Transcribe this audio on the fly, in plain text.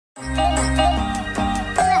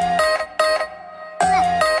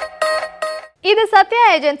இது சத்யா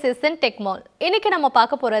ஏஜென்சிஸ் இன் tech mall. இன்னைக்கு நம்ம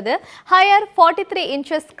பார்க்க போறது higher 43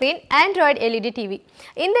 inches screen Android LED TV.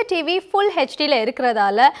 இந்த டிவி ஃபுல் ஹெச்டில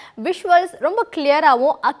இருக்கிறதால விஷுவல்ஸ் ரொம்ப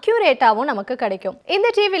கிளியராகவும் அக்யூரேட்டாகவும் நமக்கு கிடைக்கும்.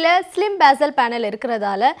 இந்த டிவில ஸ்லிம் பேசல் பேனல்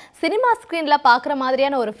இருக்கிறதால சினிமா ஸ்கிரீன்ல பார்க்குற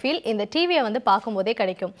மாதிரியான ஒரு ஃபீல் இந்த டிவியை வந்து பார்க்கும்போதே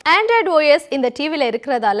கிடைக்கும். ஆண்ட்ராய்டு ஓஎஸ் இந்த டிவில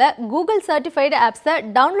இருக்கிறதால கூகுள் சர்டிஃபைடு ஆப்ஸை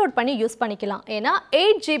டவுன்லோட் பண்ணி யூஸ் பண்ணிக்கலாம். ஏன்னா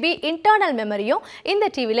 8GB இன்டர்னல் மெமரியும்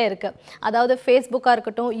இந்த டிவில இருக்கு. அதாவது ஃபேஸ்புக்காக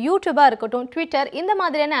இருக்கட்டும், யூடியூபாக இருக்கட்டும், ட்விட்டர் இந்த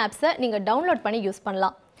மாதிரியான ஆப்ஸை நீங்கள் டவுன்லோட் பண்ணி யூஸ்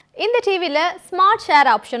பண்ணலாம். இந்த டிவியில் ஸ்மார்ட் ஷேர்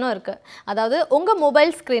ஆப்ஷனும் இருக்குது. அதாவது உங்கள்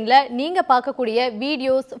மொபைல் ஸ்க்ரீனில் நீங்கள் பார்க்கக்கூடிய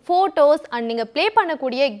வீடியோஸ், ஃபோட்டோஸ் அண்ட் நீங்கள் ப்ளே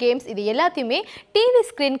பண்ணக்கூடிய கேம்ஸ் இது எல்லாத்தையுமே டிவி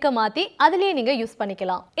ஸ்க்ரீனுக்கு மாற்றி அதிலேயே நீங்கள் யூஸ்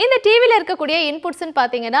பண்ணிக்கலாம். இந்த டிவியில் இருக்கக்கூடிய இன்புட்ஸ்ன்னு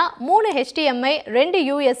பார்த்தீங்கன்னா 3 HDMI, 2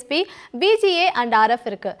 USB, VGA and RF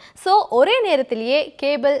இருக்குது. ஸோ ஒரே நேரத்திலேயே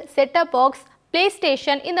cable, setup box, play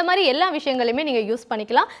station இந்த மாதிரி எல்லா விஷயங்களையுமே நீங்கள் யூஸ்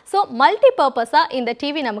பண்ணிக்கலாம். ஸோ மல்டி பர்பஸாக இந்த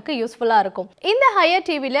டிவி நமக்கு யூஸ்ஃபுல்லாக இருக்கும். இந்த ஹையர்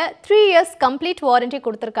டிவியில் 3 years கம்ப்ளீட் வாரண்டி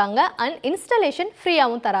கொடுத்துருக்காங்க அண்ட் இன்ஸ்டாலேஷன்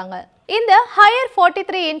ஃப்ரீயாகவும் தராங்க. இந்த ஹையர்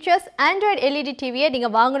 43 inches ஆண்ட்ராய்டு எல்இடி டிவியை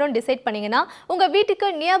நீங்கள் வாங்கணும்னு டிசைட் பண்ணிங்கன்னா உங்கள் வீட்டுக்கு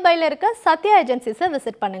நியர்பையில் இருக்க சத்யா ஏஜென்சிஸை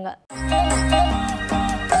விசிட் பண்ணுங்கள்.